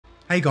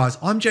Hey guys,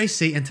 I'm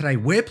JC and today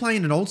we're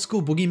playing an old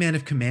school boogeyman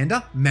of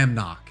commander,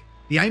 Memnarch.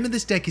 The aim of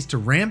this deck is to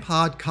ramp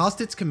hard,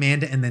 cast its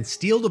commander and then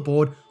steal the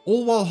board,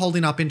 all while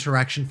holding up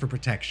interaction for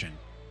protection.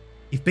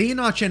 If being an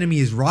arch enemy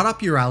is right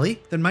up your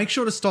alley, then make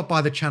sure to stop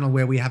by the channel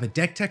where we have a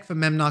deck tech for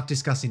Memnarch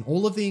discussing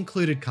all of the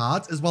included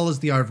cards as well as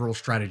the overall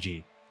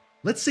strategy.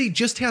 Let's see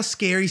just how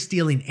scary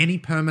stealing any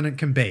permanent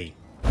can be.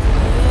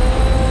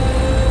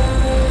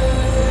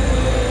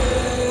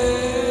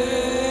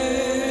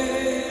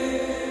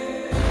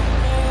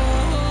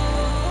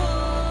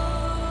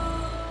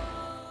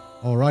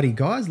 Alrighty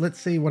guys, let's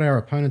see what our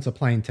opponents are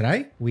playing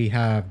today. We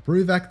have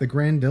Bruvac the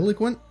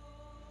Grandiloquent,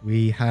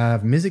 we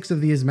have Mizzix of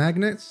the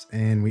Izmagnus,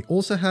 and we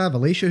also have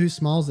Alesha who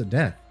smiles at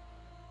death.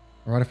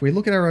 Alright, if we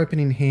look at our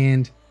opening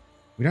hand,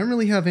 we don't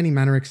really have any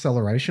mana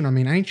acceleration. I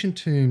mean, Ancient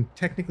Tomb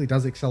technically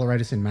does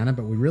accelerate us in mana,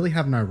 but we really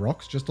have no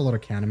rocks, just a lot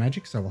of counter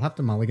magic, so we'll have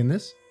to mulligan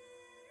this.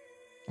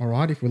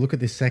 Alright, if we look at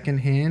this second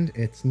hand,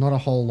 it's not a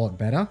whole lot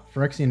better.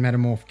 Phyrexian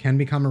Metamorph can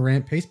become a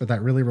ramp piece, but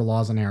that really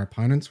relies on our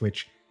opponents,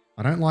 which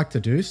I don't like to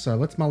do, so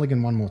let's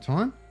mulligan one more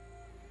time.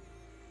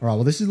 Alright,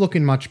 well this is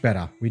looking much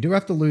better. We do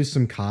have to lose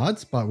some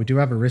cards, but we do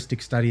have a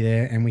Heuristic Study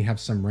there, and we have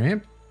some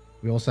ramp.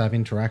 We also have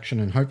interaction,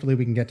 and hopefully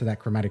we can get to that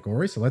Chromatic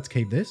Ori, so let's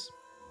keep this.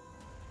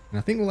 And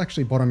I think we'll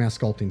actually bottom our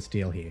Sculpting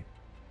Steel here.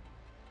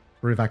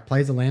 Bruvac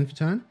plays a land for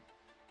turn,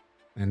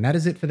 and that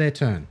is it for their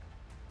turn.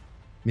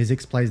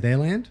 Mizzix plays their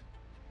land,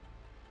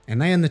 and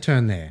they end the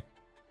turn there.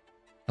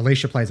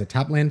 Alesha plays a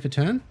tap land for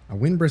turn, a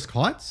Windbrisk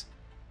Heights,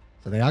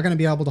 so they are going to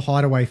be able to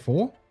hide away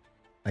 4.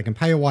 They can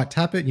pay a white,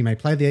 tap it. You may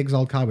play the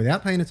exiled card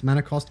without paying its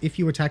mana cost if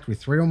you attacked with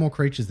 3 or more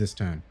creatures this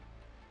turn.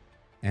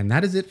 And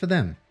that is it for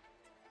them.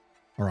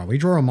 Alright, we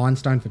draw a Mind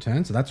Stone for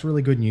turn, so that's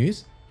really good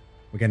news.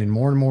 We're getting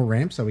more and more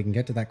ramp so we can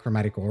get to that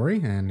Chromatic Ori,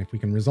 and if we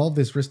can resolve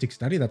this Heuristic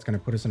Study, that's going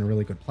to put us in a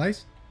really good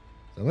place.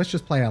 So let's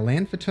just play our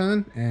land for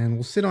turn, and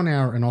we'll sit on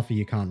our An Offer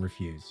You Can't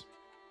Refuse.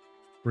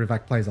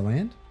 Bruvac plays a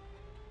land.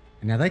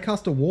 And now they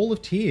cast a Wall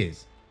of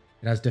Tears.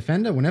 It has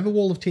Defender. Whenever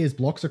Wall of Tears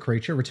blocks a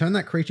creature, return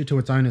that creature to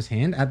its owner's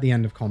hand at the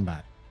end of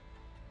combat.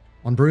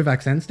 On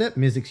Bruvac's end step,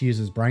 Mizzix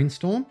uses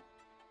Brainstorm.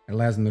 It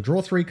allows them to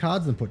draw 3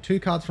 cards and put 2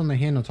 cards from their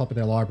hand on top of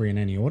their library in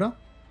any order.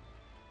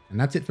 And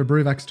that's it for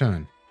Bruvac's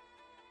turn.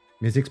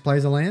 Mizzix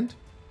plays a land.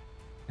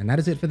 And that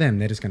is it for them.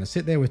 They're just going to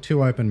sit there with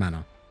 2 open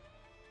mana.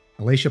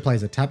 Alesha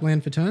plays a tap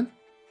land for turn.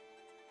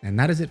 And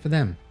that is it for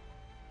them.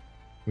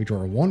 We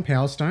draw a Worn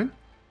Power Stone.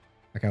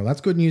 Okay, well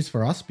that's good news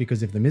for us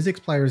because if the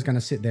Mizzix player is going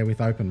to sit there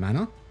with open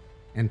mana,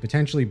 and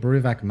potentially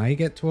Bruvac may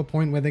get to a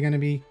point where they're going to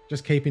be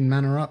just keeping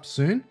mana up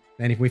soon,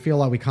 then if we feel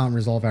like we can't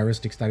resolve our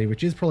Heuristic Study,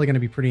 which is probably going to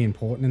be pretty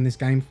important in this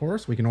game for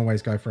us, we can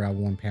always go for our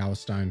Worn Power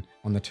Stone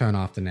on the turn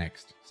after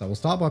next. So we'll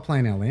start by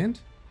playing our land,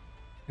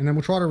 and then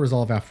we'll try to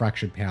resolve our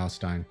Fractured Power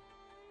Stone.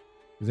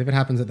 Because if it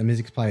happens that the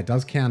Mizzix player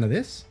does counter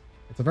this,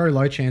 it's a very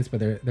low chance,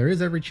 but there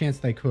is every chance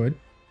they could.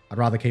 I'd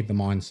rather keep the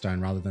Mind Stone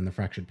rather than the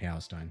Fractured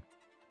Power Stone.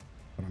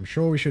 But I'm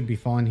sure we should be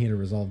fine here to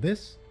resolve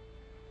this.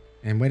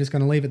 And we're just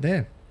going to leave it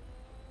there.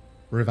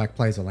 Bruvac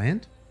plays a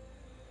land.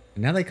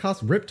 And now they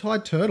cast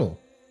Riptide Turtle.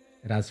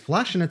 It has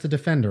Flash and it's a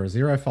Defender, a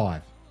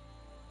 0/5.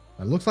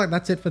 It looks like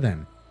that's it for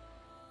them.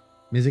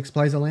 Mizzix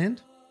plays a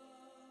land.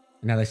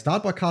 And now they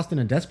start by casting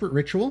a Desperate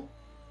Ritual.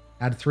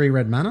 Add 3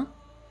 red mana.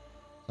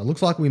 So it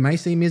looks like we may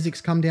see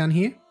Mizzix come down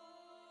here.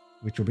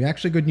 Which will be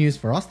actually good news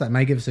for us. That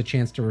may give us a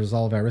chance to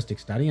resolve our Heuristic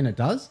Study, and it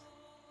does.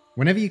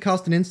 Whenever you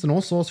cast an instant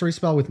or sorcery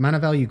spell with mana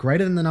value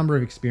greater than the number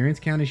of experience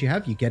counters you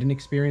have, you get an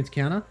experience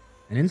counter.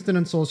 And instant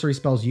and sorcery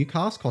spells you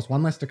cast cost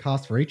 1 less to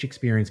cast for each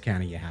experience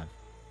counter you have.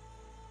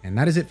 And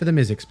that is it for the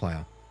Mizzix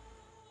player.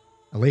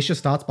 Alesha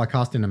starts by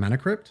casting a Mana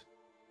Crypt.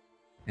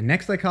 And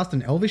next they cast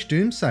an Elvish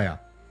Doomsayer.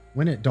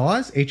 When it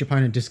dies, each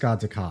opponent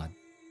discards a card.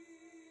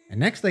 And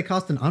next they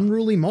cast an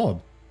Unruly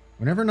Mob.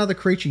 Whenever another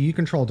creature you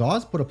control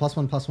dies, put a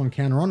 +1/+1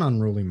 counter on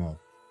Unruly Mob.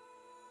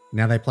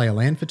 Now they play a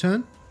land for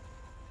turn.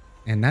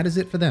 And that is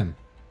it for them.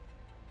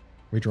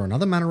 We draw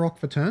another Mana Rock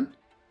for turn.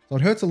 So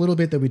it hurts a little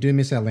bit that we do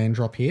miss our land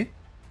drop here.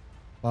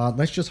 But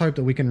let's just hope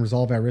that we can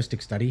resolve our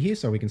Heuristic Study here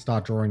so we can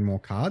start drawing more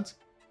cards.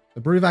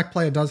 The Bruvac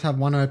player does have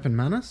 1 open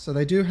mana, so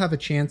they do have a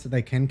chance that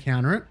they can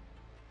counter it.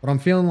 But I'm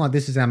feeling like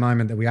this is our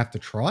moment that we have to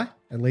try,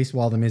 at least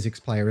while the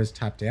Mizzix player is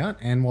tapped out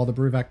and while the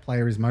Bruvac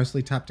player is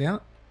mostly tapped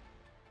out.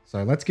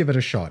 So let's give it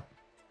a shot.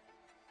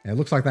 It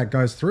looks like that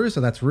goes through, so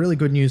that's really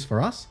good news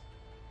for us.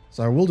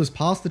 So we'll just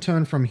pass the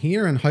turn from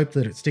here and hope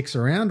that it sticks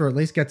around or at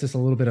least gets us a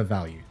little bit of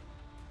value.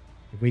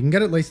 If we can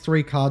get at least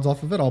 3 cards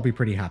off of it, I'll be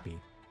pretty happy.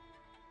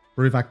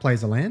 Bruvac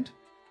plays a land.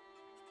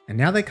 And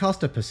now they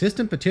cast a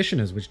Persistent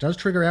Petitioners, which does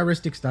trigger our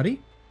Heuristic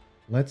Study.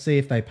 Let's see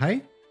if they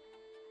pay.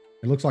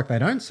 It looks like they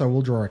don't, so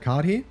we'll draw a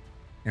card here.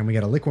 And we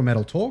get a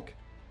Liquimetal Talk.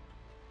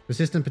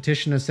 Persistent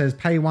Petitioners says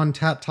pay 1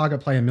 tap, target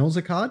player mills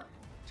a card.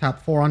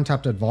 Tap 4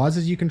 untapped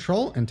advisors you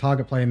control, and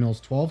target player mills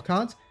 12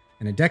 cards.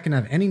 And a deck can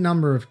have any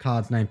number of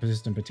cards named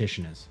Persistent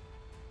Petitioners.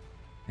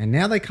 And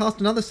now they cast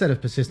another set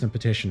of Persistent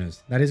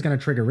Petitioners. That is going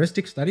to trigger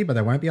Heuristic Study, but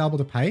they won't be able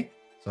to pay.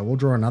 So we'll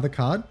draw another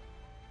card.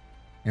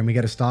 And we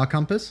get a Star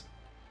Compass.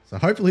 So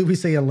hopefully we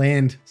see a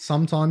land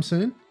sometime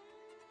soon.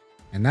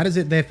 And that is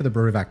it there for the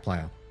Bruvac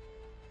player.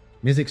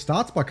 Mizzix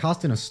starts by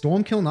casting a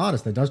Stormkiln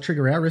Artist that does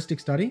trigger our Rhystic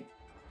Study.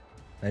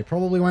 They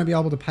probably won't be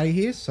able to pay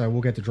here, so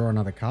we'll get to draw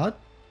another card.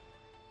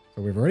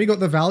 So we've already got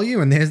the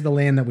value, and there's the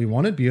land that we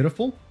wanted.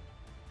 Beautiful.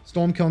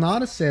 Stormkiln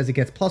Artist says it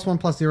gets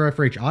 +1/+0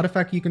 for each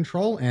artifact you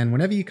control, and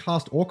whenever you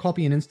cast or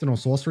copy an instant or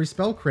sorcery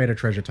spell, create a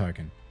treasure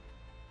token.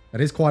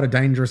 That is quite a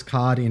dangerous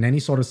card in any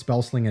sort of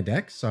Spellslinger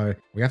deck, so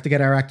we have to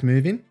get our act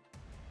moving.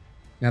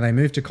 Now they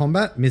move to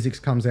combat,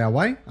 Mizzix comes our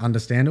way,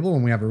 understandable,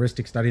 and we have a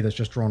Rhystic Study that's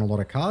just drawn a lot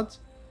of cards.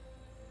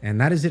 And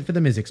that is it for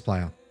the Mizzix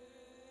player.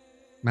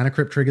 Mana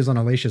Crypt triggers on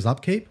Alesha's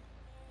upkeep.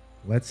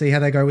 Let's see how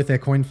they go with their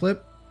coin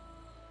flip.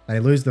 They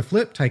lose the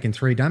flip, taking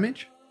 3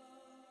 damage.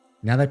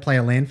 Now they play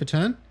a land for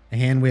turn, a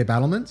Handwear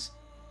Battlements,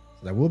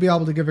 so they will be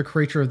able to give a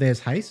creature of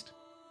theirs haste.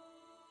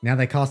 Now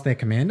they cast their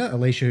commander,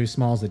 Alesha who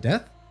smiles at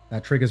death.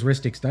 That triggers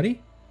Rhystic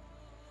Study,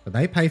 but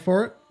they pay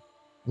for it.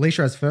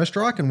 Alesha has first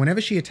strike, and whenever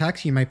she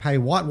attacks, you may pay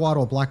white, white,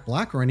 or black,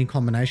 black, or any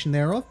combination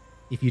thereof.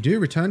 If you do,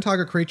 return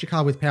target creature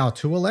card with power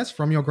 2 or less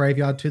from your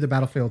graveyard to the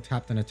battlefield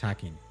tapped and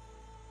attacking.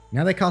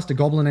 Now they cast a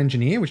Goblin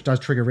Engineer, which does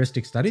trigger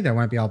Rhystic Study. They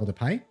won't be able to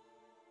pay.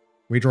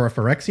 We draw a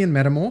Phyrexian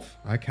Metamorph.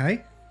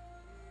 Okay.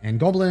 And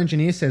Goblin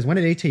Engineer says when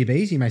it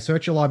ETBs, you may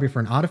search your library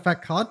for an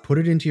artifact card, put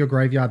it into your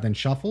graveyard, then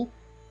shuffle.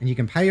 And you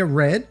can pay a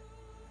red,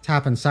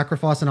 tap and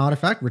sacrifice an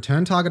artifact,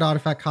 return target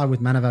artifact card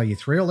with mana value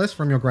 3 or less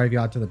from your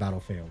graveyard to the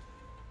battlefield.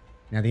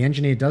 Now the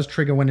Engineer does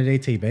trigger when it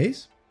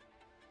ETBs.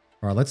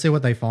 Alright, let's see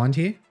what they find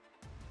here.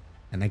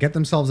 And they get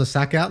themselves a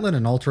Sack Outlet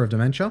and Altar of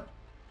Dementia.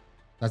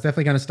 That's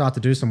definitely going to start to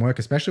do some work,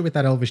 especially with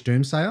that Elvish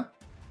Doomsayer.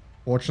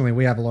 Fortunately,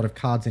 we have a lot of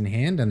cards in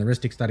hand and the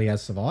Rhystic Study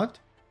has survived.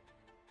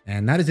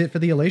 And that is it for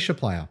the Alesha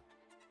player.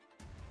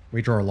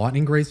 We draw a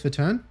Lightning Greaves for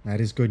turn. That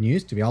is good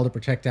news to be able to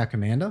protect our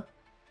commander,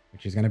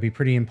 which is going to be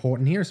pretty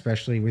important here,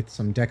 especially with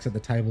some decks at the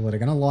table that are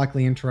going to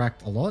likely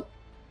interact a lot.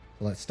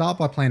 So let's start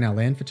by playing our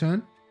land for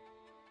turn.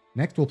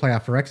 Next, we'll play our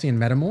Phyrexian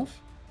Metamorph.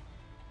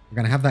 We're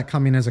going to have that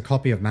come in as a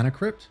copy of Mana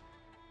Crypt.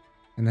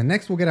 And then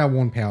next, we'll get our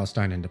Worn Power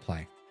Stone into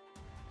play.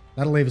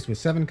 That'll leave us with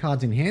 7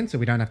 cards in hand, so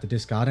we don't have to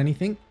discard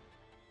anything.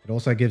 It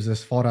also gives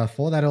us fodder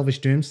for that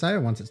Elvish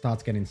Doomsayer once it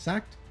starts getting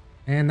sacked.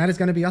 And that is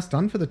going to be us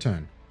done for the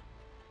turn.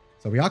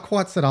 So we are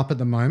quite set up at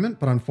the moment,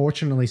 but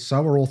unfortunately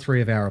so are all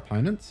 3 of our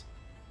opponents.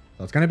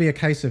 So it's going to be a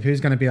case of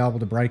who's going to be able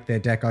to break their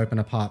deck open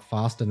apart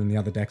faster than the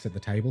other decks at the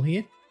table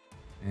here.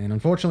 And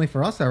unfortunately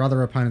for us, our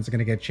other opponents are going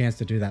to get a chance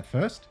to do that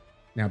first.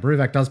 Now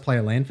Bruvac does play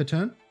a land for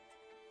turn.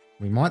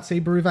 We might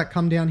see Bruvac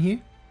come down here.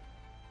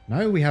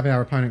 No, we have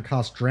our opponent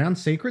cast Drowned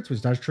Secrets,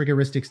 which does trigger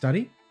Rhystic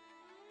Study.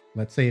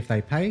 Let's see if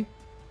they pay.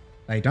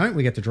 They don't,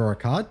 we get to draw a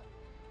card.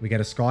 We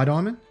get a Sky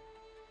Diamond.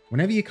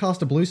 Whenever you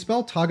cast a blue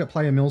spell, target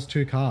player mills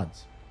 2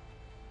 cards.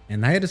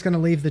 And they are just going to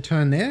leave the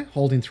turn there,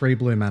 holding 3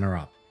 blue mana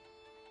up.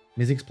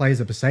 Mizzix plays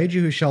a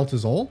Besaiger who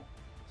shelters all.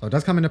 So it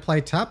does come into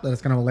play tap that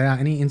it's going to allow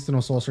any instant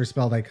or sorcery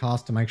spell they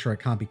cast to make sure it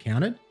can't be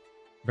countered.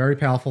 Very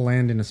powerful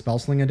land in a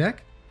Spellslinger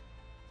deck.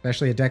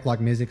 Especially a deck like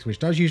Mizzix, which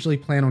does usually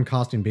plan on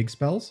casting big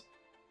spells.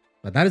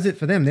 But that is it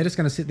for them. They're just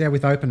going to sit there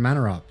with open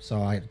mana up.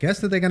 So I guess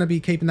that they're going to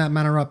be keeping that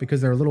mana up because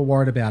they're a little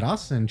worried about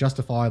us, and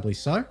justifiably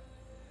so.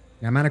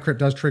 Now Mana Crypt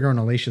does trigger on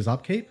Alesha's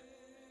upkeep.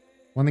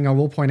 One thing I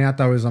will point out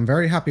though is I'm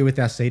very happy with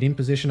our seeding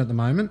position at the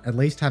moment. At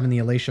least having the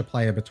Alesha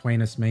player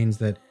between us means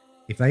that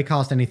if they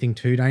cast anything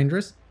too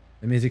dangerous,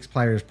 the Mizzix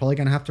player is probably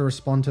going to have to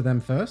respond to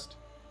them first.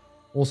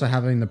 Also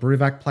having the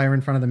Bruvac player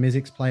in front of the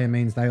Mizzix player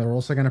means they are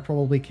also going to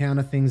probably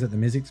counter things that the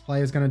Mizzix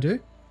player is going to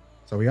do.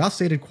 So we are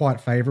seated quite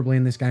favorably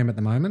in this game at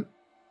the moment.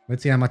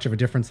 Let's see how much of a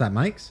difference that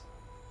makes.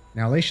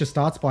 Now Alesha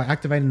starts by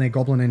activating their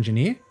Goblin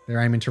Engineer.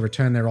 They're aiming to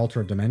return their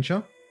Altar of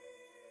Dementia.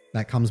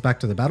 That comes back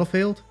to the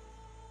battlefield.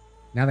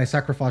 Now they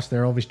sacrifice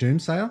their Elvish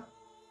Doomsayer.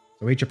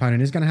 So each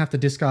opponent is going to have to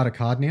discard a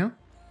card now.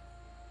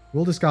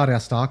 We'll discard our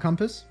Star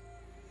Compass.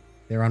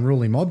 Their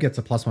Unruly Mob gets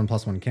a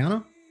 +1/+1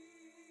 counter.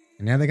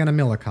 And now they're going to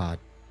mill a card,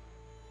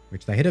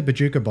 which they hit a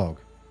Bajuka Bog.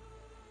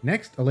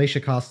 Next,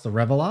 Alesha casts the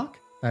Revelark.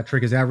 That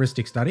triggers our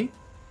Rhystic Study.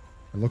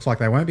 It looks like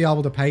they won't be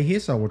able to pay here,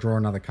 so we'll draw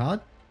another card.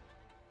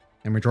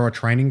 And we draw a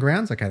Training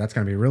Grounds. Okay, that's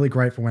going to be really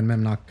great for when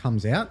Memnarch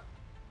comes out.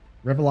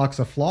 Revelark's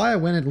a flyer.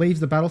 When it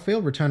leaves the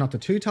battlefield, return up to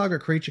 2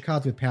 target creature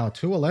cards with power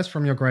 2 or less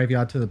from your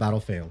graveyard to the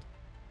battlefield.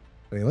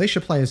 The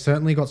Alesha players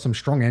certainly got some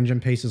strong engine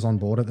pieces on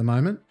board at the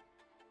moment.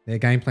 Their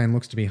game plan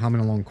looks to be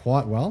humming along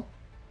quite well.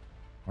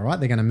 Alright,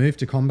 they're going to move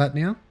to combat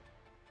now.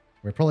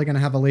 We're probably going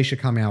to have Alesha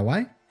come our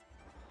way.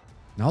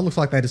 Now it looks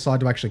like they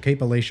decide to actually keep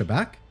Alesha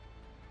back.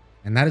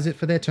 And that is it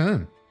for their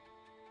turn.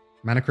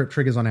 Mana Crypt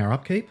triggers on our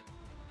upkeep.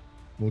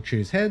 We'll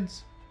choose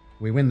heads.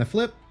 We win the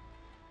flip.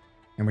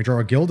 And we draw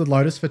a Gilded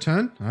Lotus for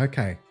turn.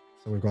 Okay,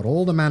 so we've got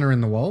all the mana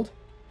in the world.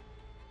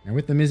 Now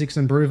with the Mizzix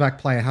and Bruvac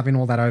player having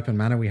all that open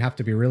mana, we have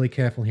to be really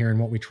careful here in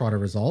what we try to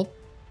resolve.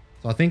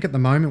 So I think at the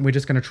moment we're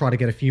just going to try to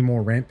get a few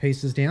more ramp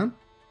pieces down.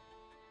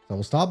 So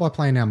we'll start by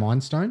playing our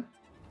Mind Stone.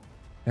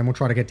 Then we'll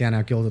try to get down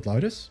our Gilded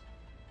Lotus.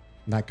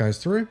 And that goes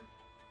through.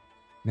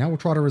 Now we'll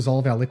try to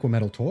resolve our Liquid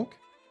Metal Torque.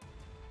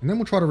 And then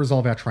we'll try to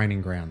resolve our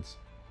Training Grounds.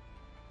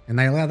 And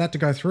they allow that to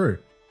go through.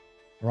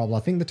 All right, well,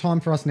 I think the time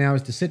for us now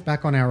is to sit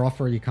back on our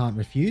offer you can't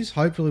refuse.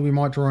 Hopefully we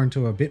might draw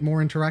into a bit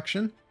more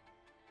interaction,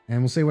 and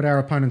we'll see what our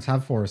opponents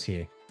have for us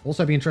here.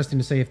 Also be interesting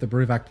to see if the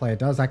Bruvac player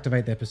does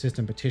activate their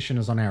persistent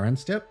petitioners on our end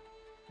step,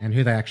 and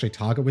who they actually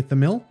target with the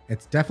mill.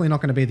 It's definitely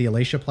not going to be the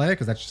Alesha player,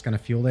 because that's just going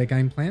to fuel their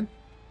game plan.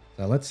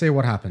 So let's see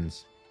what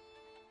happens.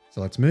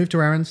 So let's move to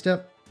our end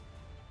step.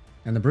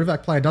 And the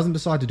Bruvac player doesn't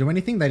decide to do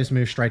anything, they just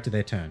move straight to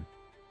their turn.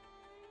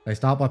 They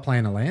start by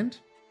playing a land.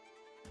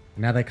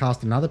 And now they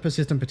cast another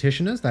persistent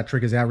petitioners, that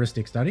triggers our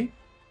Rhystic Study.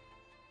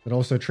 That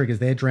also triggers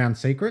their Drowned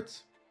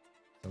Secrets.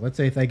 So let's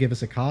see if they give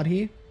us a card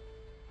here.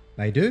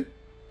 They do.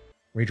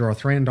 We draw a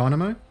 3 and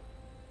Dynamo.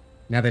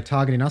 Now they're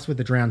targeting us with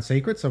the Drowned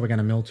Secrets, so we're going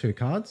to mill 2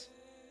 cards.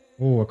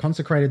 Oh, a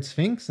Consecrated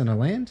Sphinx and a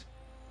land.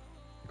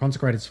 The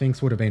Consecrated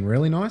Sphinx would have been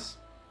really nice.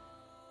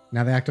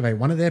 Now they activate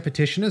one of their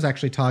petitioners,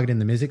 actually targeting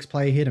the Mizzix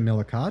player here to mill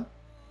a card.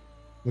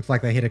 Looks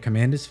like they hit a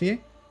Commander Sphere.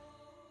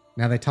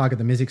 Now they target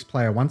the Mizzix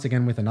player once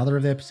again with another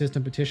of their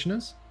persistent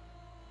petitioners.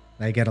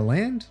 They get a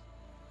land.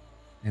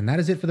 And that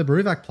is it for the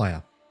Bruvac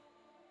player.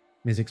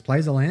 Mizzix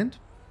plays a land.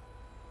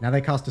 Now they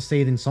cast a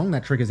Seething Song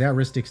that triggers our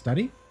Rhystic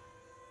Study.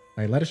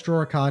 They let us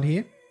draw a card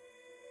here.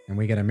 And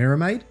we get a Mirror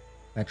Maid.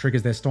 That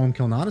triggers their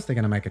Stormkiln Artist. They're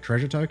going to make a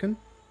treasure token.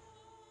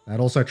 That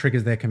also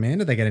triggers their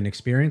commander. They get an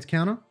experience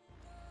counter.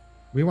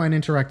 We won't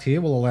interact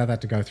here. We'll allow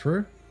that to go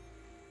through.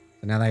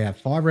 So now they have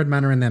 5 red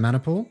mana in their mana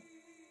pool.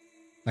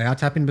 They are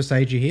tapping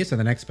Besage here, so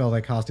the next spell they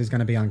cast is going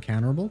to be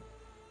uncounterable.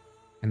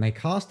 And they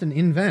cast an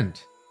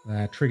Invent.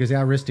 That triggers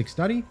our Rhystic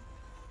Study.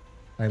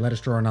 They let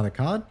us draw another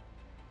card.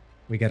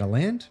 We get a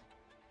land.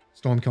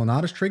 Stormkiln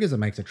Artist triggers. It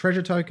makes a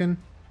treasure token.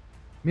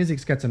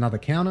 Mizzix gets another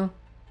counter.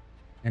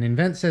 And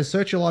Invent says,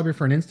 search your library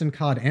for an instant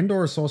card and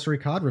or a sorcery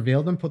card,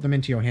 reveal them, put them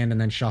into your hand,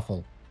 and then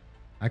shuffle.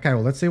 Okay,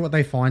 well, let's see what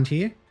they find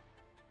here.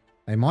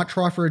 They might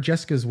try for a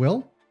Jessica's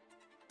Will.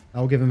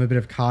 That'll give them a bit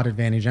of card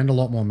advantage and a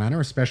lot more mana,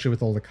 especially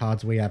with all the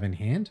cards we have in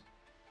hand.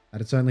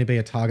 That'd certainly be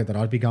a target that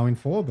I'd be going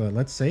for, but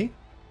let's see.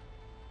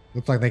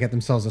 Looks like they get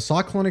themselves a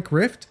Cyclonic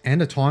Rift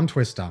and a Time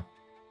Twister.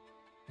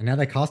 And now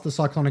they cast the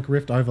Cyclonic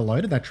Rift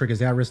overloaded. That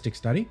triggers our Rhystic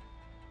Study.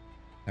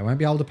 They won't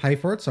be able to pay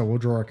for it, so we'll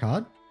draw a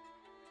card.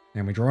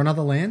 And we draw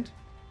another land.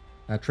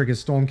 That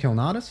triggers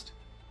Stormkiln Artist.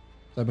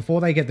 So before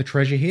they get the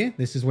treasure here,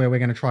 this is where we're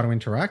going to try to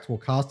interact. We'll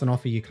cast an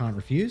offer you can't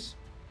refuse.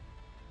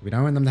 We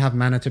don't want them to have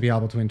mana to be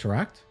able to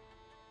interact.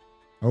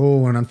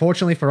 Oh, and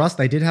unfortunately for us,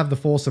 they did have the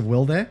Force of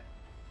Will there.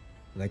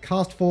 They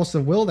cast Force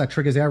of Will. That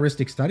triggers our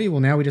Rhystic Study.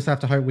 Well, now we just have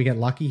to hope we get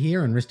lucky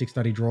here and Rhystic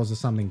Study draws us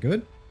something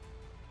good.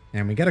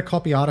 And we get a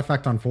copy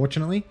artifact,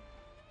 unfortunately.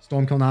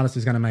 Stormkiln Artist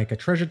is going to make a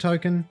treasure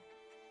token.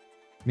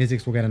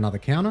 Mizzix will get another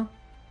counter.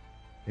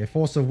 Their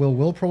Force of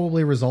Will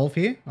probably resolve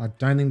here. I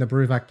don't think the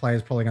Bruvac player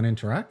is probably going to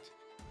interact.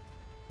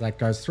 That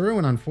goes through,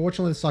 and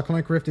unfortunately the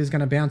Cyclonic Rift is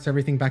going to bounce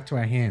everything back to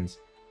our hands.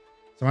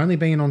 So only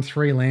being on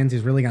 3 lands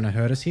is really going to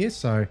hurt us here,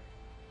 so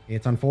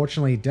it's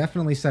unfortunately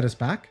definitely set us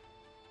back.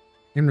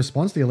 In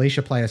response, the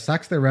Alesha player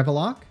sacks their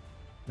Revelark.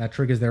 That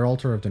triggers their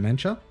Altar of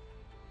Dementia.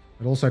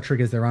 It also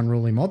triggers their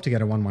Unruly Mob to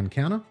get a 1/1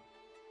 counter.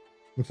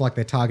 Looks like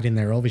they're targeting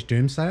their Elvish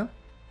Doomsayer.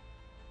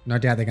 No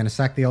doubt they're going to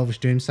sack the Elvish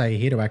Doomsayer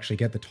here to actually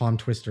get the Time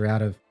Twister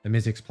out of the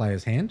Mizzix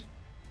player's hand.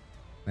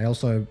 They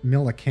also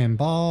mill a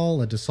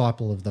Kambal, a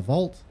Disciple of the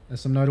Vault.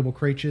 There's some notable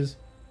creatures.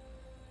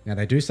 Now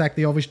they do sack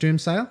the Elvish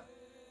Doomsayer.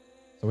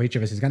 So each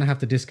of us is going to have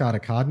to discard a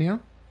card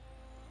now.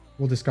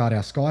 We'll discard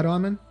our Sky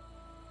Diamond.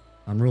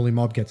 Unruly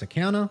Mob gets a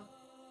counter.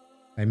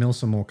 They mill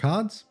some more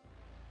cards.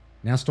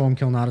 Now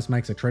Stormkiln Artist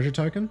makes a treasure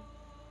token.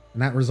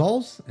 And that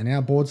resolves. And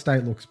our board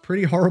state looks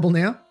pretty horrible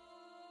now.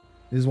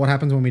 This is what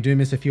happens when we do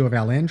miss a few of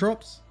our land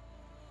drops.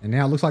 And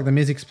now it looks like the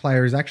Mizzix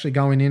player is actually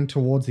going in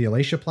towards the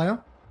Alesha player.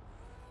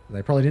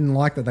 They probably didn't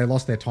like that they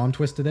lost their Time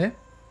Twister there.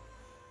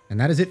 And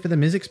that is it for the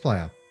Mizzix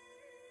player.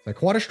 So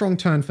quite a strong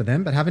turn for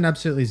them, but having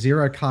absolutely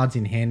 0 cards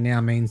in hand now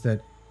means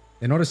that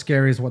they're not as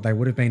scary as what they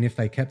would have been if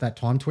they kept that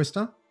Time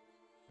Twister.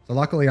 So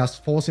luckily us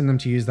forcing them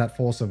to use that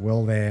Force of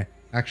Will there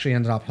actually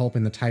ended up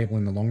helping the table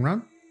in the long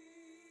run.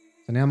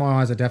 So now my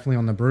eyes are definitely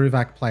on the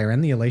Bruvac player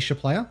and the Alesha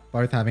player,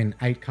 both having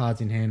 8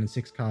 cards in hand and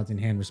 6 cards in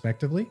hand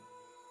respectively.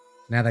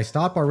 Now they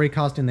start by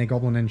recasting their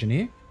Goblin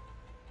Engineer.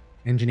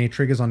 Engineer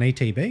triggers on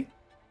ETB.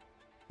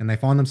 And they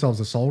find themselves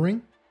a Soul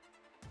Ring.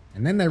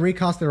 And then they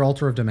recast their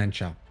Altar of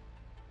Dementia.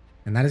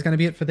 And that is going to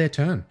be it for their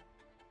turn.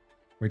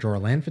 We draw a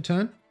land for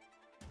turn.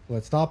 So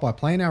let's start by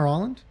playing our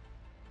island.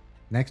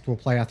 Next we'll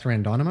play our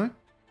Thran Dynamo.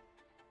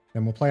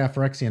 Then we'll play our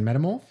Phyrexian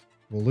Metamorph.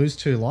 We'll lose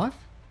 2 life.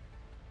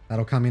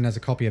 That'll come in as a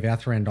copy of our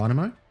Thran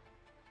Dynamo.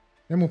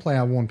 Then we'll play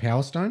our Worn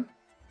Power Stone.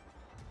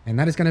 And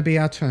that is going to be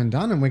our turn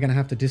done, and we're going to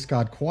have to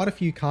discard quite a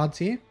few cards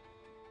here.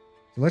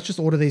 So let's just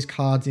order these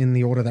cards in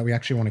the order that we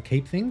actually want to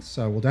keep things.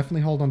 So we'll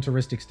definitely hold on to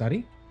Rhystic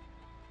Study.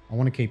 I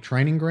want to keep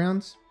Training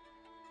Grounds.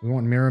 We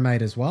want Mirror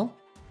Maid as well,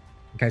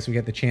 in case we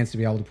get the chance to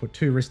be able to put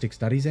 2 Rhystic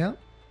Studies out.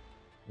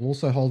 We'll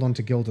also hold on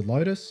to Gilded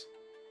Lotus.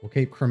 We'll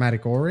keep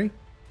Chromatic Ori.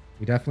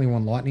 We definitely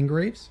want Lightning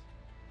Greaves.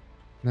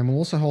 And then we'll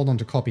also hold on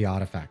to Copy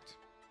Artifact.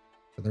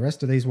 So the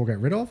rest of these we'll get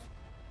rid of.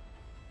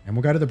 And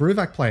we'll go to the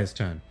Bruvac player's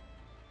turn.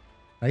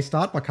 They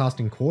start by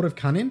casting Court of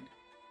Cunning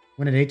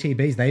When it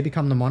ETBs, they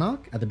become the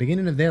Monarch. At the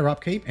beginning of their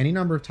upkeep, any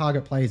number of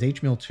target players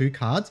each mill 2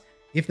 cards.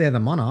 If they're the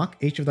Monarch,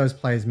 each of those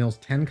players mills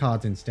 10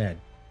 cards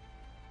instead.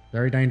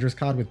 Very dangerous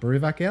card with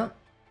Bruvac out.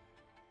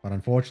 But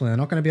unfortunately, they're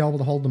not going to be able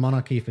to hold the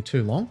Monarchy for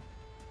too long.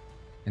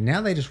 And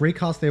now they just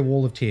recast their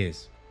Wall of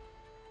Tears.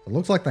 So it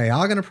looks like they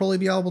are going to probably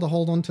be able to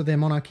hold on to their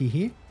Monarchy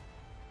here.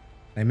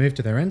 They move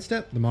to their end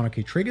step. The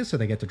Monarchy triggers, so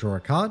they get to draw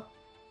a card.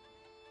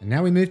 And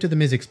now we move to the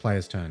Mizzix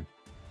player's turn.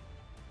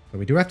 So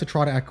we do have to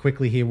try to act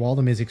quickly here while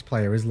the Mizzix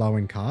player is low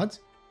in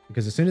cards.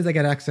 Because as soon as they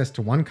get access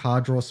to 1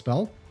 card draw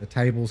spell, the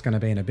table's going to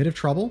be in a bit of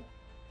trouble.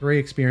 3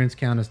 experience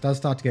counters does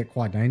start to get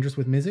quite dangerous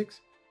with Mizzix,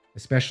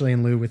 especially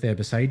in lieu with their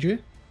Boseiju.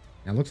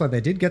 Now it looks like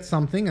they did get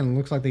something, and it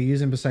looks like they're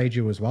using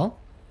Boseiju as well.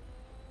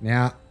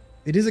 Now,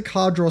 it is a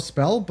card draw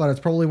spell, but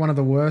it's probably one of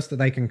the worst that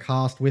they can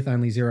cast with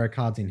only 0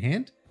 cards in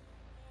hand.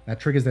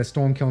 That triggers their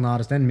Stormkiln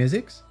Artist and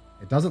Mizzix.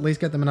 It does at least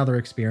get them another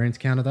experience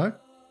counter though.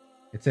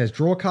 It says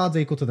draw cards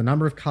equal to the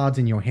number of cards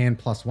in your hand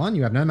plus 1.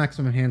 You have no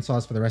maximum hand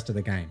size for the rest of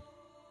the game.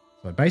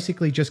 So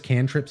basically just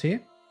cantrips here.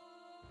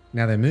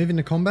 Now they move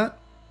into combat.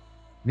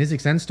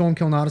 Mizzix and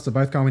Stormkiln Artist are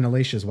both going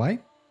Alesha's way.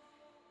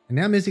 And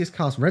now Mizzix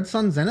casts Red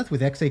Sun Zenith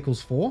with X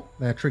equals 4.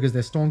 That triggers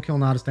their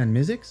Stormkiln Artist and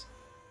Mizzix.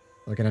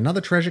 They get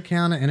another treasure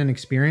counter and an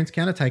experience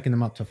counter, taking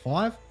them up to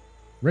 5.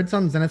 Red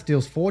Sun Zenith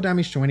deals 4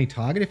 damage to any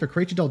target. If a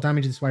creature dealt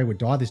damage this way would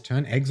die this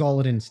turn,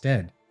 exile it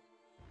instead.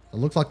 So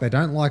it looks like they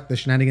don't like the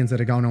shenanigans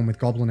that are going on with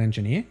Goblin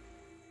Engineer,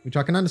 which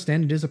I can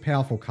understand. It is a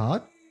powerful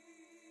card.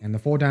 And the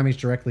 4 damage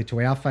directly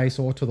to our face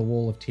or to the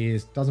Wall of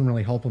Tears doesn't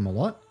really help them a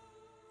lot.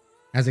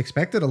 As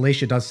expected,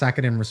 Alesha does sack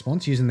it in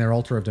response using their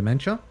Altar of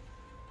Dementia.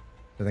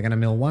 So they're going to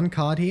mill 1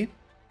 card here.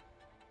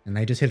 And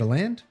they just hit a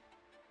land.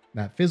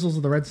 That fizzles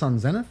of the Red Sun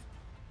Zenith.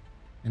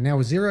 And now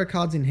with 0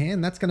 cards in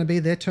hand, that's going to be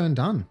their turn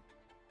done.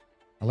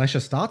 Alesha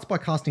starts by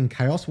casting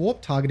Chaos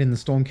Warp, targeting the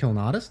Stormkiln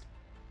Artist.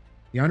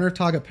 The owner of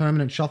target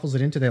permanent shuffles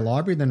it into their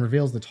library, then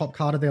reveals the top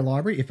card of their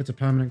library. If it's a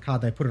permanent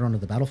card, they put it onto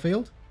the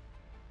battlefield.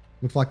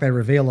 Looks like they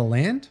reveal a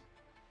land,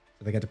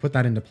 so they get to put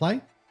that into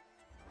play.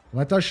 Well,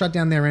 that does shut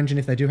down their engine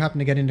if they do happen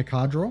to get into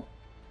card draw.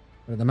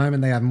 But at the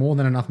moment, they have more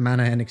than enough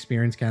mana and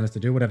experience counters to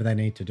do whatever they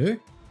need to do.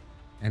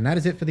 And that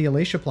is it for the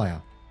Alesha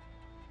player.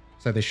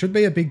 So this should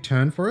be a big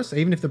turn for us.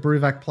 Even if the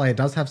Bruvac player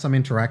does have some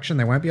interaction,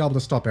 they won't be able to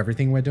stop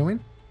everything we're doing.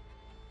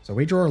 So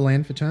we draw a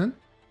land for turn.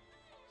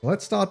 So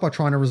let's start by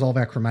trying to resolve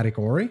our Chromatic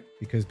Ori,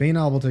 because being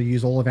able to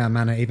use all of our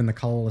mana, even the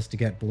colorless, to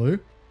get blue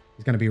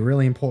is going to be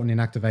really important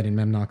in activating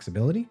Memnarch's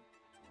ability.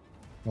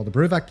 Well, the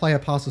Bruvac player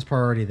passes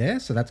priority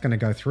there, so that's going to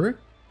go through.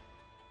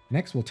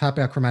 Next, we'll tap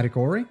our Chromatic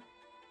Ori,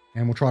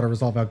 and we'll try to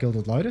resolve our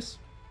Gilded Lotus.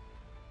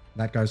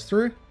 That goes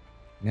through.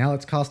 Now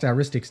let's cast our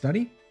Rhystic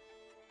Study.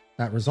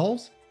 That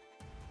resolves.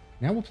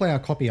 Now we'll play our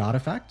Copy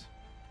Artifact.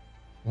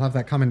 We'll have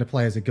that come into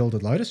play as a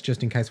Gilded Lotus,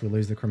 just in case we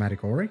lose the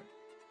Chromatic Ori.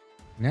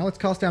 Now let's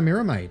cast our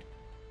Mirror Maid.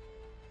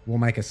 We'll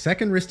make a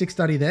second Rhystic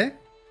Study there.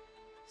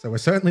 So we're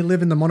certainly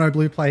living the mono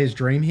blue player's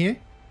dream here.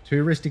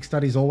 2 Rhystic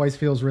Studies always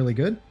feels really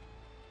good.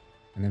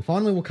 And then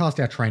finally we'll cast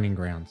our Training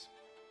Grounds.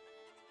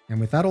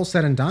 And with that all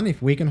said and done,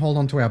 if we can hold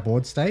on to our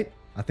board state,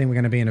 I think we're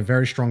going to be in a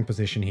very strong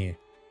position here.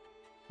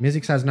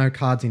 Mizzix has no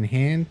cards in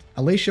hand.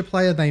 Alesha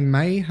player, they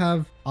may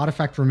have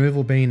artifact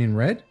removal being in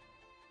red.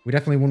 We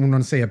definitely wouldn't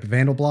want to see a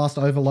Vandal Blast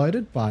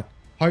overloaded, but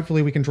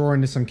hopefully we can draw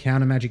into some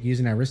counter magic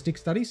using our Rhystic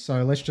Study.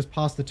 So let's just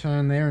pass the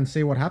turn there and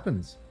see what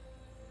happens.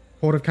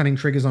 Court of Cunning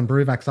triggers on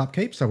Bruvac's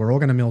upkeep, so we're all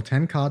going to mill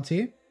 10 cards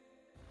here.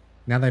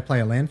 Now they play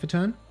a land for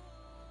turn.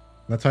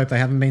 Let's hope they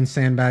haven't been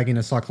sandbagging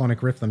a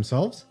Cyclonic Rift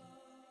themselves.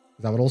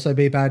 That would also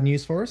be bad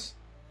news for us.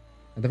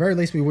 At the very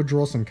least, we would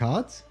draw some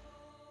cards.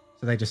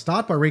 So they just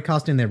start by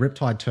recasting their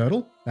Riptide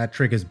Turtle. That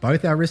triggers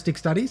both our Rhystic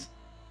Studies,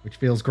 which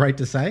feels great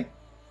to say.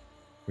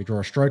 We draw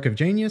a Stroke of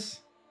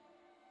Genius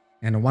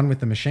and a 1 with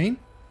the Machine.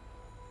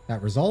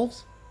 That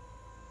resolves.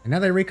 And now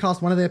they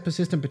recast one of their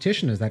Persistent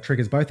Petitioners. That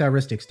triggers both our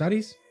Rhystic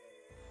Studies.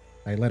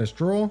 They let us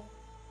draw.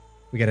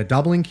 We get a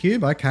Doubling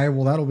Cube. Okay,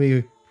 well that'll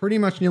be pretty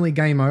much nearly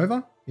game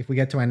over if we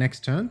get to our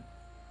next turn.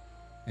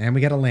 And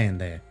we get a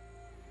land there.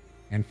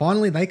 And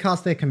finally, they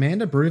cast their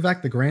commander,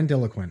 Bruvac the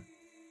Grandiloquent.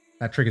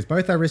 That triggers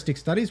both our Rhystic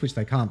Studies, which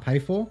they can't pay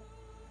for.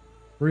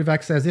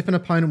 Bruvac says if an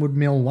opponent would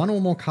mill 1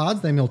 or more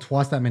cards, they mill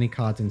twice that many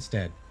cards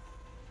instead.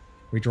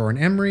 We draw an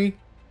Emery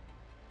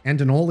and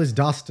an All is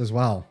Dust as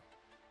well.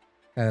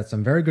 Okay, that's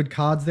some very good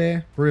cards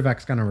there.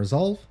 Bruvac's going to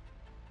resolve.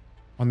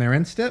 On their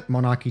end step,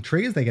 Monarchy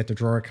triggers, they get to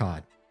draw a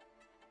card.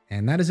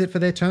 And that is it for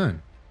their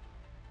turn.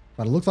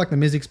 But it looks like the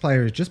Mizzix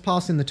player is just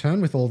passing the turn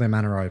with all their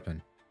mana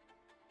open.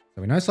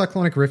 So we know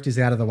Cyclonic Rift is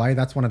out of the way.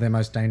 That's one of their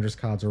most dangerous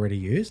cards already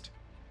used.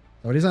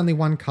 So it is only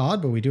 1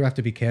 card, but we do have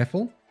to be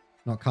careful,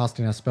 not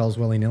casting our spells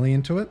willy-nilly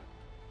into it.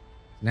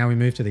 Now we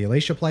move to the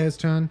Alesha player's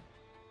turn.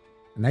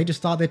 And they just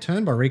start their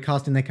turn by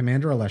recasting their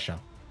commander, Alesha.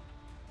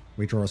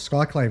 We draw a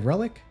Skyclave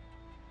Relic.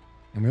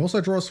 And we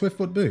also draw a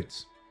Swiftfoot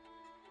Boots.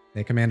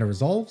 Their commander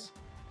resolves.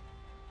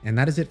 And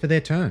that is it for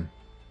their turn.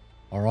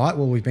 Alright,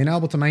 well we've been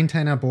able to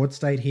maintain our board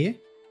state here.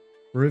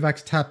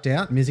 Bruvac's tapped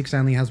out. Mizzix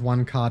only has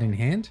 1 card in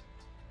hand.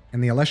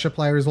 And the Alesha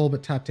player is all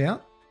but tapped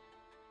out.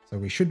 So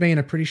we should be in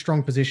a pretty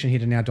strong position here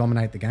to now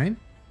dominate the game.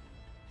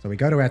 So we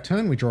go to our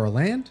turn, we draw a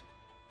land.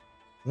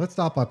 Let's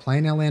start by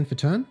playing our land for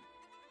turn.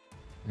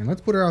 And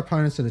let's put our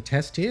opponents to the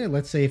test here.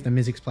 Let's see if the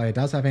Mizzix player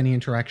does have any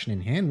interaction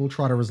in hand. We'll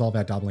try to resolve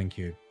our doubling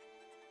cube.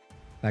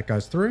 That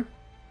goes through.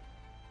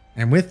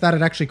 And with that,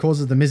 it actually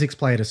causes the Mizzix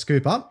player to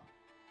scoop up.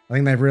 I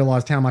think they've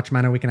realized how much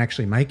mana we can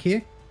actually make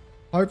here.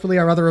 Hopefully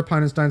our other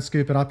opponents don't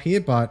scoop it up here,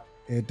 but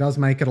it does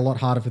make it a lot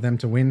harder for them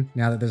to win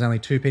now that there's only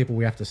 2 people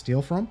we have to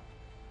steal from.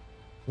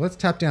 So let's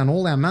tap down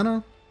all our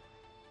mana.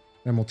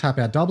 Then we'll tap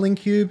our doubling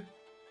cube.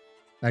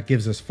 That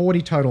gives us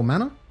 40 total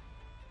mana.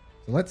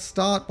 So let's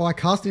start by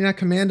casting our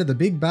commander, the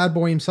big bad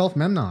boy himself,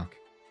 Memnarch.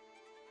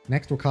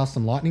 Next, we'll cast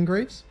some Lightning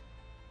Greaves.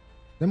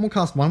 Then we'll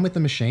cast one with the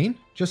machine,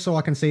 just so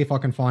I can see if I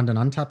can find an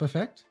untap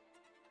effect.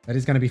 That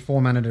is going to be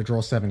 4 mana to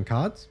draw 7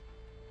 cards.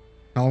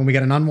 Oh, and we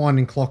get an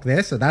unwinding clock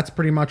there, so that's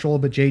pretty much all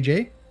but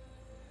GG.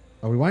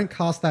 But we won't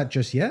cast that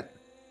just yet.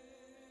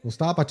 We'll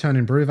start by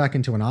turning Bruvac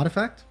into an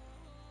artifact.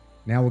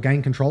 Now we'll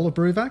gain control of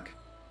Bruvac.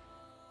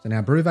 So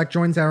now Bruvac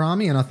joins our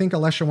army, and I think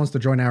Alesha wants to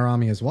join our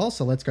army as well,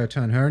 so let's go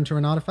turn her into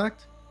an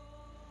artifact.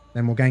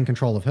 Then we'll gain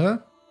control of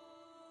her.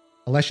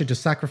 Alesha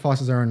just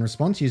sacrifices her in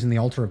response using the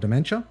Altar of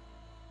Dementia.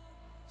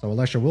 So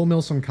Alesha will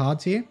mill some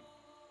cards here.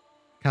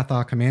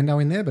 Cathar Commando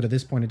in there, but at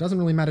this point it doesn't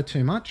really matter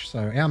too much. So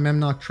our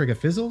Memnarch trigger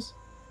fizzles.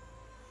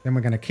 Then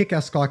we're going to kick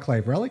our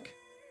Skyclave Relic.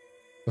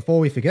 Before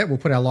we forget, we'll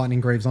put our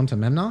Lightning Greaves onto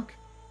Memnarch.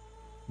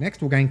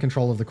 Next, we'll gain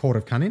control of the Court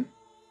of Cunning,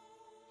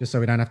 just so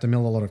we don't have to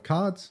mill a lot of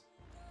cards.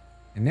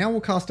 And now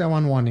we'll cast our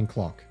Unwinding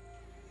Clock.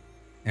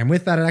 And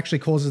with that, it actually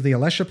causes the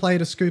Alesha player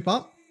to scoop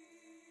up.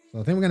 So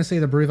I think we're going to see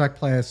the Bruvac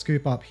player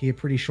scoop up here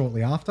pretty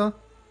shortly after.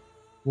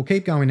 We'll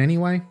keep going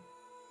anyway.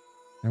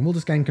 And we'll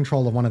just gain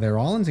control of one of their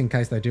islands in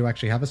case they do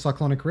actually have a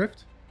Cyclonic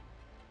Rift.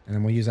 And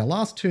then we'll use our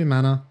last 2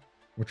 mana.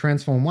 We'll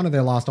transform one of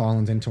their last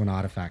islands into an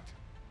artifact.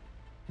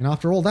 And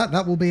after all that,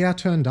 that will be our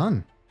turn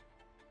done.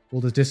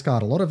 We'll just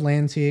discard a lot of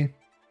lands here.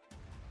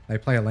 They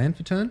play a land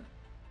for turn.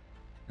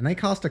 And they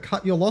cast a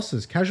Cut Your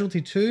Losses.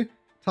 Casualty 2.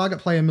 Target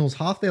player mills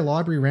half their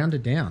library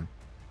rounded down.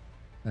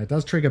 Now, it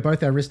does trigger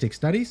both our Ristic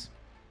Studies.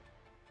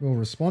 We'll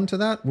respond to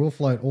that. We'll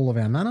float all of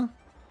our mana.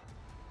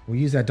 We'll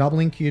use our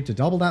doubling cube to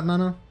double that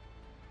mana.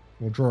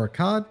 We'll draw a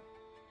card.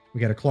 We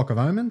get a Clock of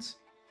Omens.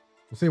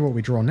 We'll see what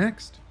we draw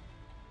next.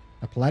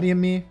 A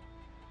Palladium Mirror.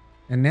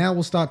 And now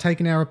we'll start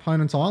taking our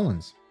opponent's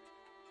islands.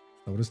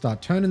 So we'll just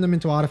start turning them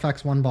into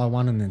artifacts one by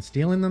one and then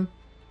stealing them.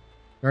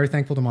 Very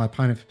thankful to my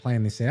opponent for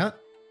playing this out.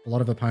 A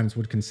lot of opponents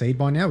would concede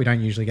by now. We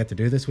don't usually get to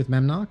do this with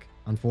Memnarch,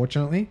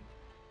 unfortunately.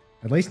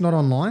 At least not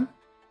online.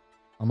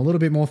 I'm a little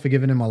bit more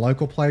forgiving in my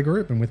local play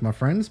group and with my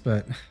friends,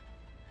 but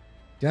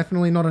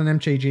definitely not an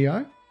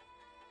MTGO.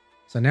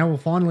 So now we'll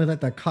finally let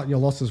that Cut Your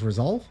Losses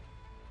resolve.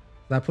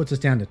 That puts us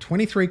down to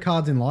 23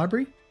 cards in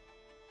library.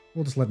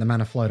 We'll just let the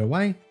mana float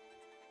away.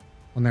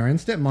 On their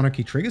end step,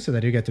 Monarchy triggers, so they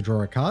do get to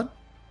draw a card.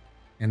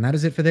 And that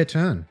is it for their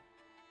turn.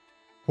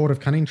 Court of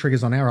Cunning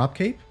triggers on our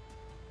upkeep.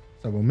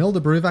 So we'll mill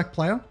the Bruvac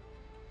player.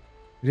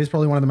 It is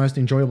probably one of the most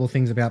enjoyable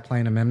things about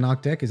playing a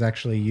Memnarch deck is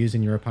actually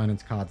using your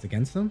opponent's cards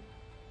against them.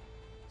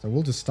 So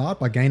we'll just start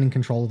by gaining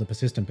control of the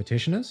Persistent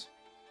Petitioners.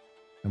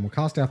 Then we'll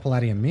cast our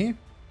Palladium Mirror.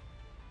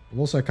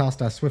 We'll also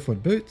cast our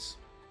Swiftfoot Boots.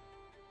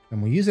 Then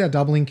we'll use our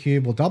Doubling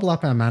Cube, we'll double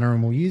up our mana,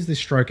 and we'll use this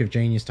Stroke of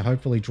Genius to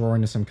hopefully draw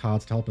into some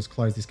cards to help us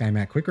close this game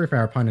out quicker if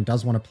our opponent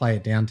does want to play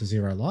it down to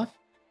 0 life.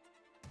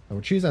 So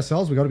we'll choose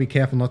ourselves. We've got to be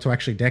careful not to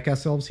actually deck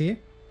ourselves here.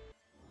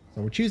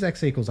 So we'll choose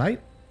X equals 8.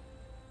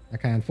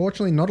 Okay,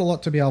 unfortunately, not a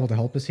lot to be able to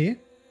help us here.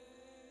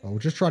 But we'll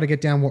just try to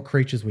get down what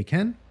creatures we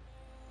can.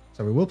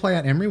 So we will play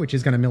out Emery, which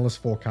is going to mill us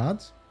 4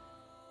 cards.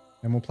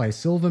 Then we'll play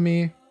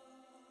Silvermere.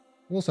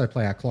 We'll also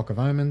play our Clock of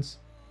Omens.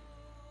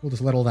 We'll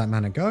just let all that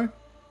mana go.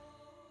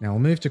 Now we'll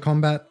move to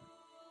combat.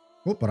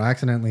 Oop, but I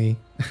accidentally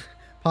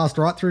passed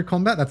right through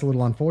combat. That's a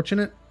little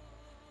unfortunate.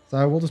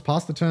 So we'll just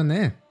pass the turn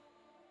there.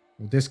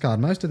 We'll discard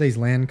most of these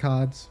land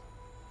cards.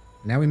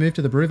 Now we move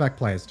to the Bruvac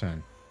player's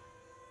turn.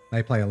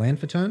 They play a land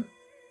for turn.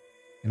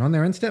 And on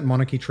their end step,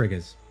 Monarchy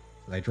triggers.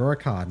 So they draw a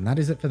card, and that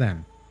is it for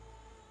them.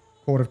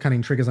 Court of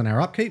Cunning triggers on our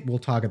upkeep. We'll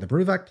target the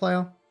Bruvac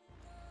player.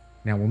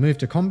 Now we'll move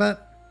to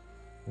combat.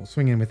 We'll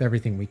swing in with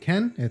everything we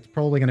can. It's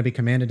probably going to be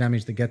commander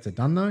damage that gets it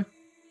done, though.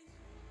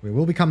 We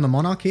will become the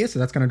Monarch here, so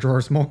that's going to draw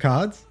us more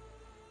cards.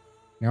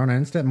 Now on our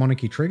end step,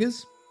 Monarchy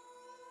triggers.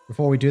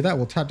 Before we do that,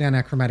 we'll tap down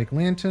our Chromatic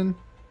Lantern.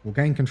 We'll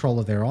gain control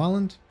of their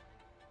island.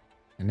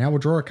 And now we'll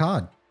draw a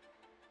card.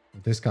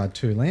 We'll discard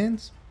 2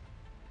 lands.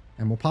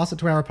 And we'll pass it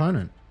to our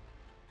opponent.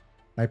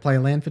 They play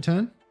a land for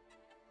turn.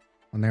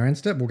 On their end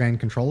step, we'll gain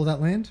control of that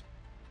land.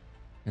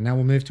 And now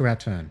we'll move to our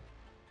turn.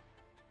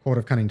 Court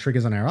of Cunning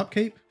triggers on our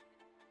upkeep.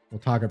 We'll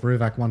target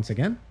Bruvac once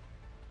again.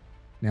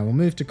 Now we'll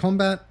move to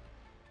combat.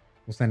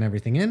 We'll send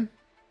everything in.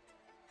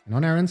 And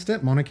on our end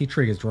step, Monarchy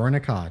triggers, drawing a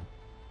card.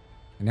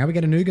 And now we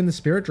get an Ugin the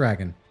Spirit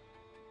Dragon.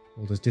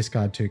 We'll just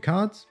discard 2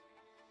 cards.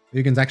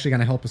 Ugin's actually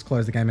going to help us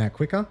close the game out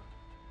quicker.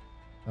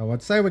 So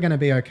I'd say we're going to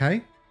be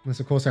okay. Unless,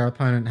 of course, our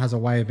opponent has a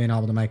way of being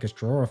able to make us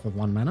draw off of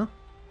 1 mana.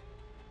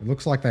 It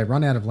looks like they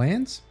run out of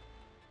lands.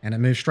 And it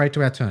moves straight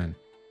to our turn.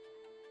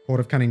 Port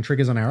of Cunning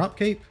triggers on our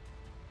upkeep.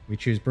 We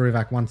choose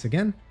Bruvac once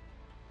again.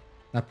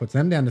 That puts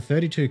them down to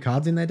 32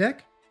 cards in their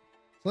deck.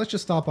 So let's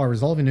just start by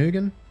resolving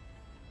Ugin.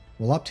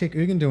 We'll uptick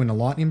Ugin doing a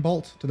lightning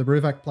bolt to the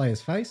Bruvac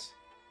player's face.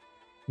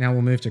 Now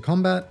we'll move to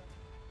combat.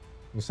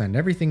 We'll send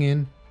everything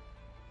in.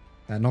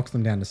 That knocks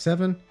them down to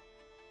 7.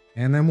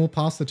 And then we'll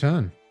pass the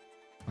turn.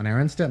 On our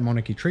end step,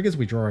 Monarchy triggers,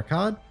 we draw a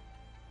card.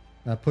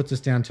 That puts us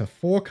down to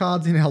 4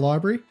 cards in our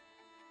library.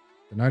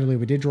 But notably,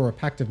 we did draw a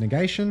Pact of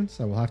Negation,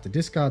 so we'll have to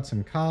discard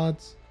some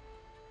cards.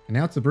 And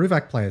now it's the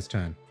Bruvac player's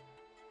turn.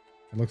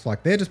 It looks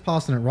like they're just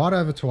passing it right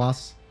over to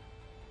us.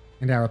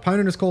 And our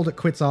opponent has called it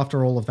quits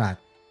after all of that.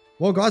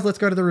 Well guys, let's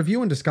go to the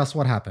review and discuss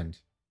what happened.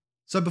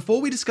 So before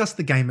we discuss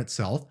the game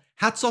itself,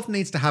 hats off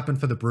needs to happen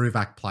for the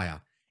Bruvac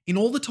player. In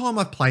all the time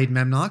I've played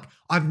Memnarch,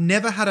 I've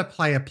never had a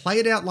player play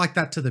it out like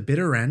that to the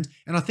bitter end,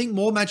 and I think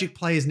more Magic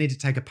players need to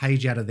take a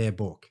page out of their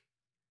book.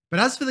 But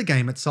as for the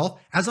game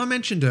itself, as I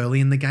mentioned early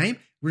in the game,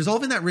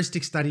 resolving that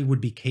Rhystic Study would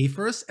be key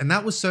for us, and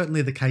that was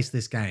certainly the case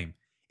this game.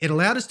 It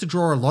allowed us to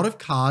draw a lot of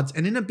cards,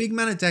 and in a big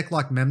mana deck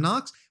like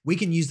Memnarch's, we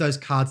can use those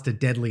cards to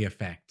deadly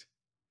effect.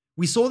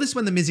 We saw this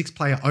when the Mizzix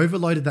player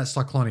overloaded that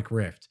Cyclonic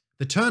Rift.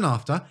 The turn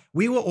after,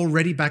 we were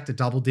already back to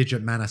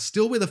double-digit mana,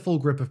 still with a full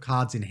grip of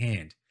cards in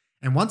hand.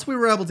 And once we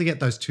were able to get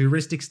those 2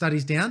 Rhystic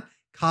Studies down,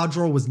 card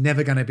draw was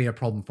never going to be a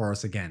problem for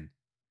us again.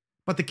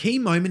 But the key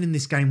moment in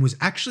this game was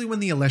actually when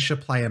the Alesha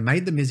player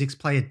made the Mizzix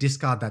player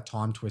discard that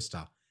Time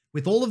Twister.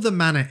 With all of the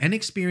mana and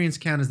experience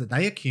counters that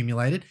they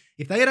accumulated,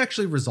 if they had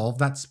actually resolved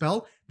that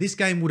spell, this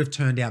game would have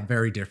turned out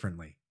very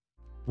differently.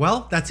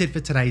 Well, that's it for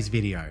today's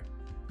video.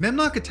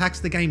 Memnarch attacks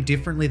the game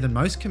differently than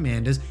most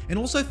commanders and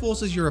also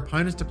forces your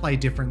opponents to play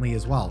differently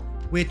as well,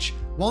 which,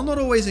 while not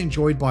always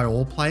enjoyed by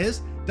all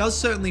players, does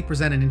certainly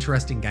present an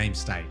interesting game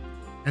state.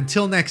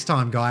 Until next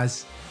time,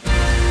 guys.